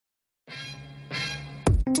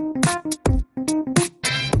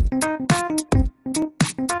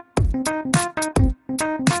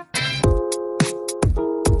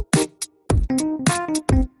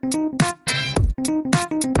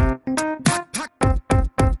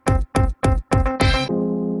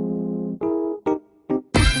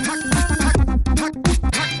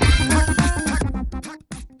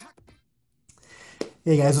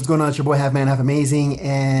Hey guys, what's going on? It's your boy Half Man Half Amazing,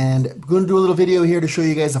 and I'm going to do a little video here to show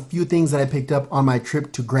you guys a few things that I picked up on my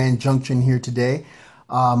trip to Grand Junction here today.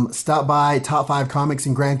 Stop by Top 5 Comics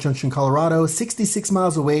in Grand Junction, Colorado, 66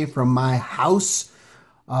 miles away from my house.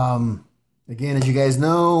 Again, as you guys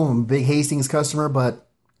know, I'm a big Hastings customer, but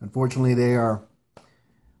unfortunately they are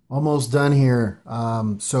almost done here.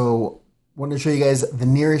 So wanted to show you guys the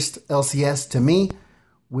nearest LCS to me,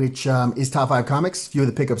 which is Top 5 Comics, a few of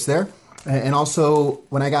the pickups there. And also,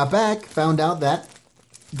 when I got back, found out that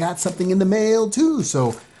got something in the mail too.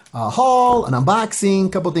 So, a haul, an unboxing, a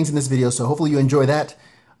couple things in this video. So hopefully you enjoy that.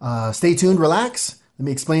 Stay tuned, relax. Let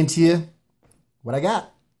me explain to you what I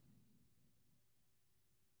got.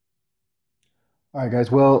 All right,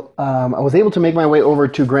 guys. Well, I was able to make my way over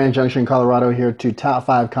to Grand Junction, Colorado here to Top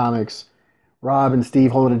 5 Comics. Rob and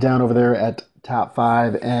Steve holding it down over there at Top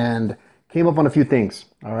 5 and came up on a few things.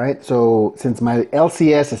 All right, so since my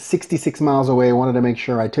LCS is 66 miles away, I wanted to make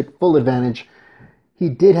sure I took full advantage. He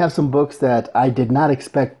did have some books that I did not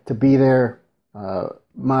expect to be there.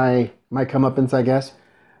 My comeuppance, I guess.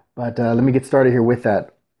 But let me get started here with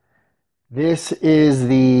that. This is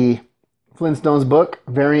the Flintstones book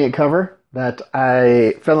variant cover that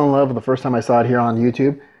I fell in love with the first time I saw it here on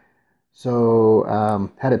YouTube. So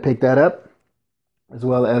had to pick that up, as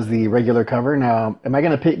well as the regular cover. Now, am I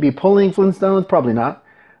going to be pulling Flintstones? Probably not.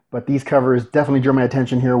 But these covers definitely drew my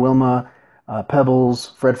attention here. Wilma,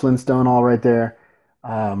 Pebbles, Fred Flintstone, all right there.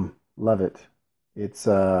 Love it. It's,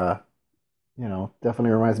 definitely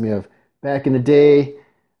reminds me of back in the day.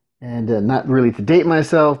 And not really to date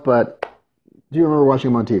myself, but do you remember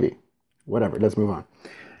watching them on TV? Whatever, let's move on.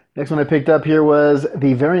 Next one I picked up here was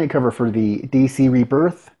the variant cover for the DC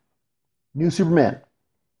Rebirth New Superman.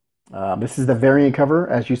 This is the variant cover.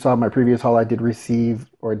 As you saw in my previous haul, I did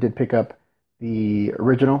pick up the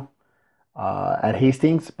original at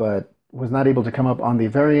Hastings, but was not able to come up on the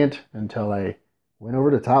variant until I went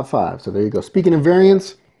over to Top 5. So there you go. Speaking of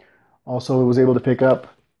variants, also was able to pick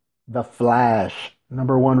up the Flash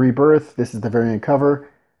 #1 Rebirth. This is the variant cover.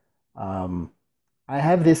 I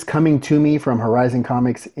have this coming to me from Horizon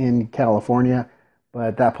Comics in California,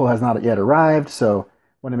 but that pull has not yet arrived, so I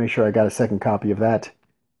want to make sure I got a second copy of that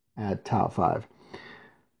at Top 5.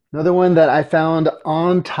 Another one that I found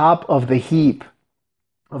on top of the heap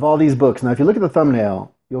of all these books. Now, if you look at the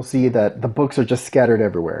thumbnail, you'll see that the books are just scattered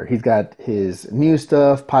everywhere. He's got his new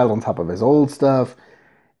stuff piled on top of his old stuff,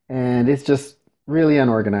 and it's just really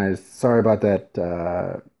unorganized. Sorry about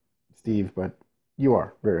that, Steve, but you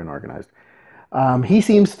are very unorganized. He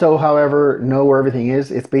seems to, however, know where everything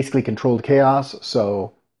is. It's basically controlled chaos,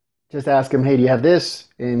 so just ask him, hey, do you have this?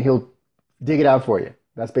 And he'll dig it out for you.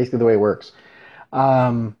 That's basically the way it works.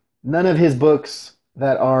 None of his books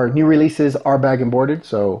that are new releases are bag and boarded,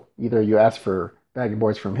 so either you ask for bag and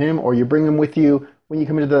boards from him or you bring them with you when you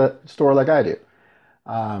come into the store like I do.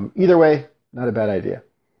 Either way, not a bad idea.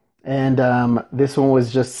 And this one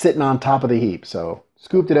was just sitting on top of the heap, so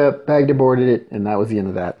scooped it up, bagged and boarded it, and that was the end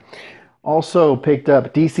of that. Also picked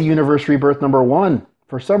up DC Universe Rebirth #1.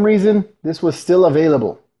 For some reason, this was still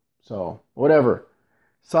available, so whatever.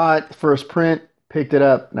 Saw it, first print, picked it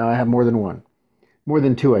up. Now I have more than one. More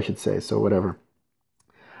than two, I should say, so whatever.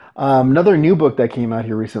 Another new book that came out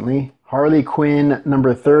here recently, Harley Quinn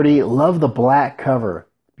 #30. Love the black cover.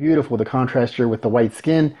 Beautiful, the contrast here with the white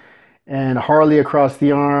skin. And Harley across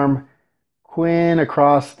the arm, Quinn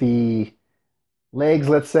across the legs,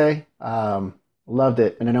 let's say. Loved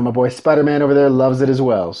it. And I know my boy Spider-Man over there loves it as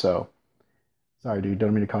well. So, sorry, dude,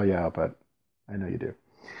 don't mean to call you out, but I know you do.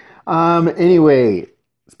 Anyway,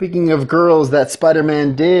 speaking of girls that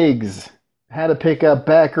Spider-Man digs, had to pick up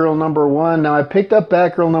Batgirl #1. Now, I picked up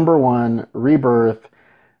Batgirl #1 Rebirth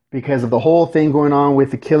because of the whole thing going on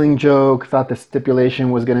with the Killing Joke. Thought the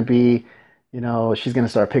stipulation was going to be, she's going to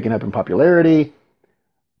start picking up in popularity.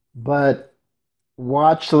 But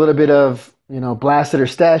watched a little bit of, Blast It or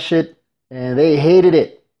Stash It, and they hated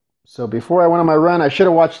it. So before I went on my run, I should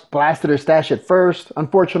have watched Blast It or Stash It first.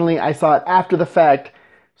 Unfortunately, I saw it after the fact,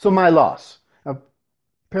 so my loss.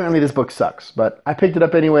 Apparently this book sucks, but I picked it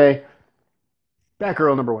up anyway.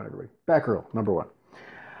 Batgirl #1, everybody. Batgirl #1.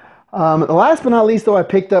 Last but not least, though, I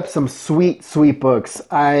picked up some sweet, sweet books.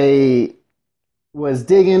 I was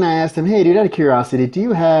digging. I asked him, hey, dude, out of curiosity, do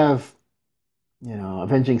you have,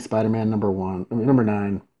 Avenging Spider-Man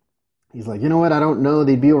 #9? He's like, you know what? I don't know.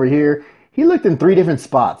 They'd be over here. He looked in 3 different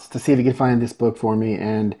spots to see if he could find this book for me.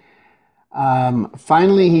 And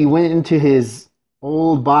finally, he went into his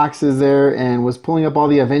old boxes there and was pulling up all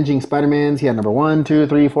the Avenging Spider-Mans. He had #1, 2,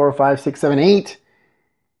 3, 4, 5, 6, 7, 8.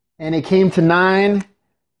 And it came to 9.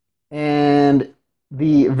 And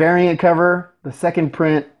the variant cover, the second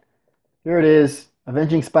print, here it is.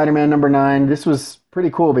 Avenging Spider-Man #9. This was pretty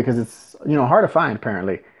cool because it's, hard to find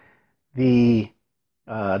apparently. The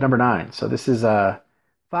 #9. So this is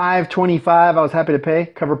 $5.25. I was happy to pay.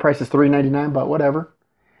 Cover price is $3.99, but whatever.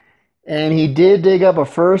 And he did dig up a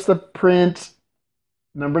first print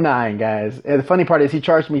 #9, guys. And the funny part is he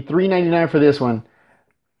charged me $3.99 for this one,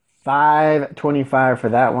 $5.25 for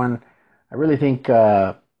that one. I really think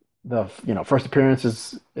the first appearance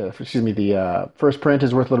is, the first print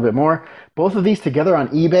is worth a little bit more. Both of these together on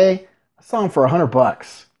eBay, I saw them for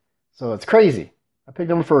 $100. So it's crazy. I picked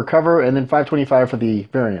them for a cover and then $5.25 for the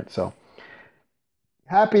variant. So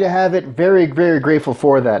happy to have it. Very, very grateful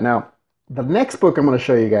for that. Now, the next book I'm going to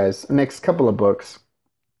show you guys, the next couple of books,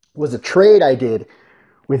 was a trade I did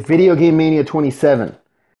with VideoGameMania27.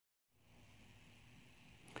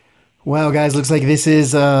 Wow, guys, looks like this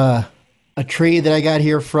is a trade that I got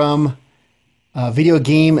here from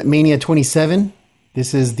VideoGameMania27.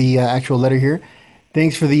 This is the actual letter here.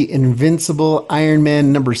 Thanks for the Invincible Iron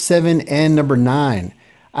Man #7 and #9.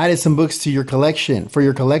 Added some books to your collection,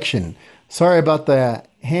 Sorry about the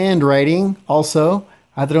handwriting. Also,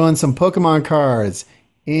 I throw in some Pokemon cards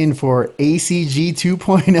in for ACG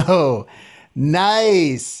 2.0.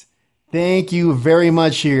 Nice. Thank you very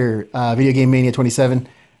much here, VideoGameMania27.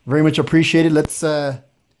 Very much appreciated. Let's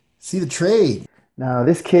see the trade. Now,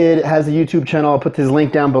 this kid has a YouTube channel. I'll put his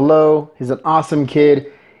link down below. He's an awesome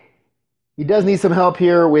kid. He does need some help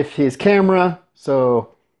here with his camera.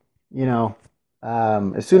 So,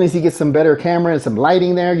 as soon as he gets some better camera and some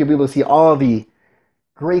lighting there, you'll be able to see all the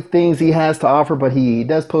great things he has to offer. But he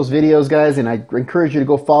does post videos, guys, and I encourage you to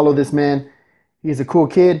go follow this man. He's a cool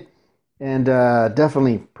kid, and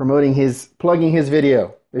definitely plugging his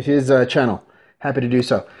video, his channel. Happy to do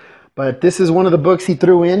so. But this is one of the books he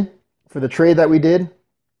threw in for the trade that we did.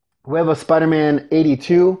 We have a Spider-Man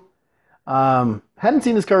 82. Hadn't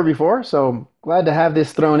seen this cover before, so glad to have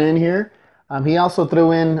this thrown in here. He also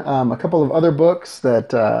threw in a couple of other books that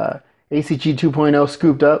ACG 2.0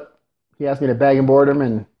 scooped up. He asked me to bag and board them,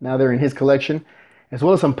 and now they're in his collection, as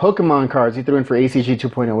well as some Pokemon cards he threw in for ACG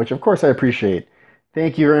 2.0, which of course I appreciate.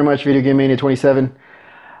 Thank you very much, VideoGameMania27.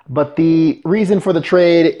 But the reason for the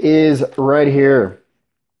trade is right here.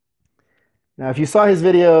 Now, if you saw his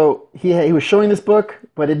video, he was showing this book,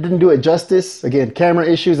 but it didn't do it justice. Again, camera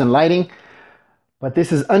issues and lighting. But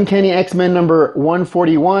this is Uncanny X-Men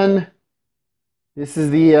 #141. This is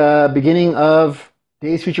the beginning of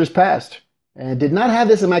Days Futures Past. And did not have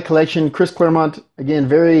this in my collection. Chris Claremont, again,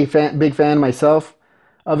 very big fan myself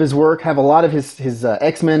of his work. Have a lot of his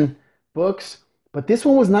X-Men books. But this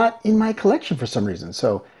one was not in my collection for some reason.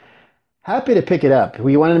 So happy to pick it up.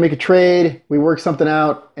 We wanted to make a trade. We worked something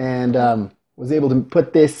out and was able to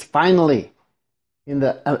put this finally in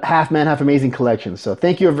the Half Man, Half Amazing collection. So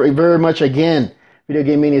thank you very, very much again,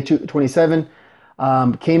 VideoGameMania27.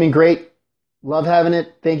 Came in great. Love having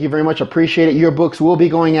it. Thank you very much. Appreciate it. Your books will be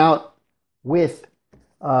going out with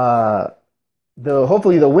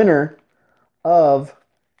hopefully the winner of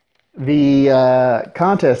the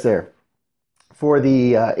contest there for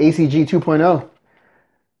the ACG 2.0.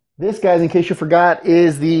 This, guys, in case you forgot,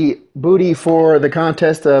 is the booty for the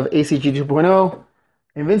contest of ACG 2.0,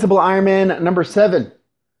 Invincible Iron Man #7.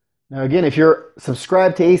 Now, again, if you're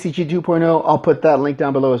subscribed to ACG 2.0, I'll put that link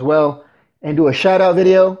down below as well. And do a shout-out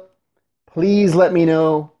video. Please let me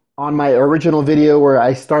know on my original video where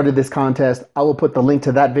I started this contest. I will put the link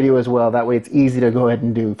to that video as well. That way it's easy to go ahead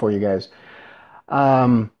and do for you guys.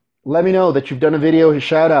 Let me know that you've done a video, a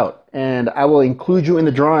shout-out, and I will include you in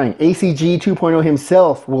the drawing. ACG 2.0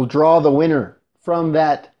 himself will draw the winner from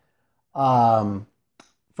that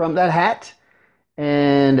hat.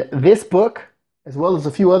 And this book, as well as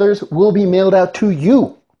a few others, will be mailed out to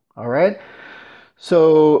you. All right?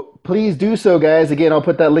 So please do so, guys. Again, I'll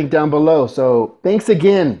put that link down below. So thanks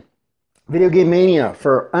again, Video Game Mania,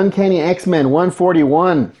 for Uncanny X-Men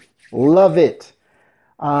 141. Love it.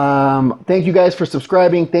 Thank you guys for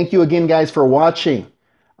subscribing. Thank you again, guys, for watching.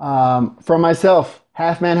 From myself,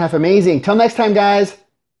 Half Man, Half Amazing. Till next time, guys.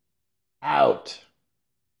 Out.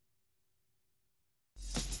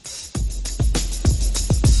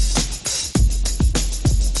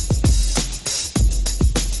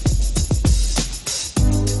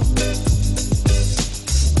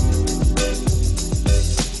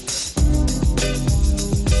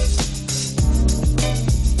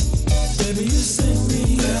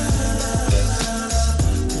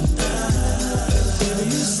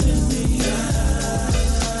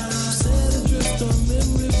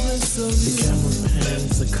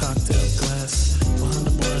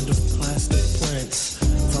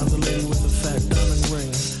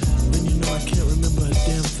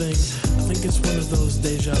 I think it's one of those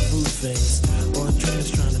deja vu things, or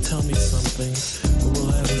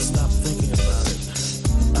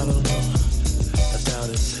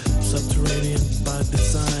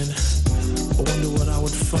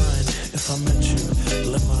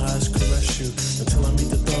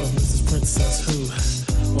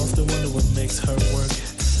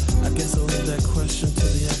question to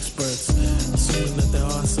the experts. Assuming that there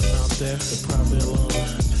are some out there, they're probably alone,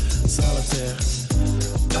 solitaire.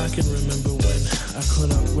 I can remember when I caught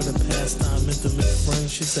up with a pastime intimate friend.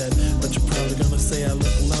 She said, but you're probably gonna say I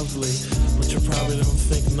look lovely, but you probably don't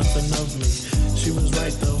think nothing of me. She was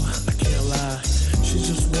right though, I can't lie. She's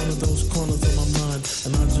just one of those corners of my mind,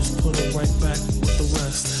 and I just put it right back with the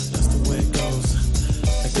rest. That's the way it goes.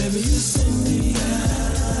 Like, baby, you send me out.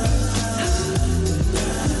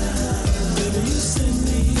 Baby, you send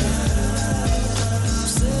me out.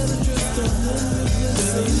 Said I drift on the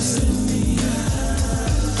baby, you send me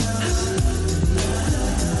out.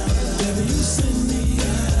 Baby, you send me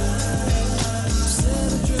out. Said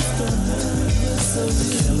I drift on the a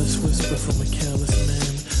careless whisper from a careless